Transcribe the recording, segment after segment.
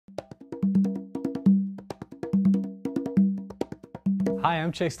Hi,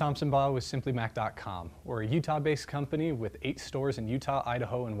 I'm Chase Thompson-Baugh with SimplyMac.com. We're a Utah-based company with 8 stores in Utah,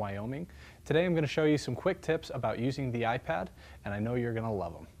 Idaho, and Wyoming. Today I'm going to show you some quick tips about using the iPad, and I know you're going to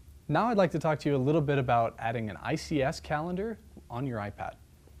love them. Now I'd like to talk to you a little bit about adding an ICS calendar on your iPad.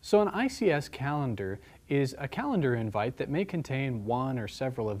 So an ICS calendar is a calendar invite that may contain one or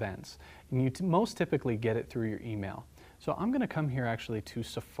several events, and you most typically get it through your email. So I'm going to come here actually to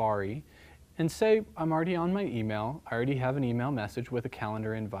Safari and say I'm already on my email. I already have an email message with a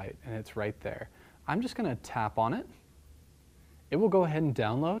calendar invite, and it's right there. I'm just going to tap on it. It will go ahead and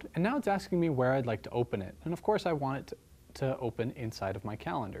download, and now it's asking me where I'd like to open it. And of course I want it to open inside of my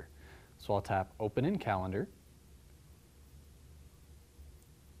calendar. So I'll tap Open in Calendar.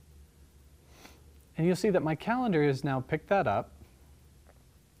 And you'll see that my calendar has now picked that up,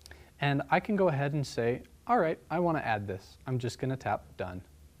 and I can go ahead and say, all right, I want to add this. I'm just going to tap Done.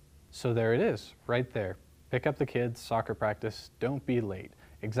 So there it is, right there. Pick up the kids, soccer practice, don't be late,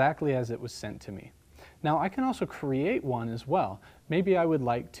 exactly as it was sent to me. Now I can also create one as well. Maybe I would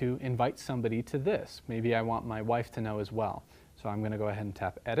like to invite somebody to this. Maybe I want my wife to know as well. So I'm going to go ahead and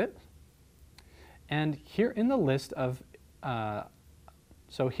tap Edit. And here in the list of event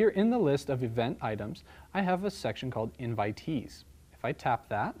items, I have a section called Invitees. If I tap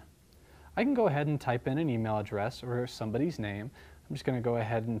that, I can go ahead and type in an email address or somebody's name. I'm just going to go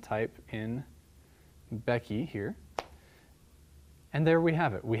ahead and type in Becky here. And there we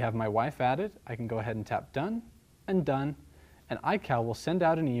have it. We have my wife added. I can go ahead and tap Done, and iCal will send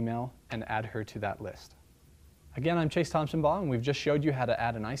out an email and add her to that list. Again, I'm Chase Thompson-Baugh, and we've just showed you how to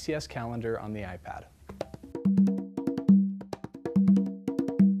add an ICS calendar on the iPad.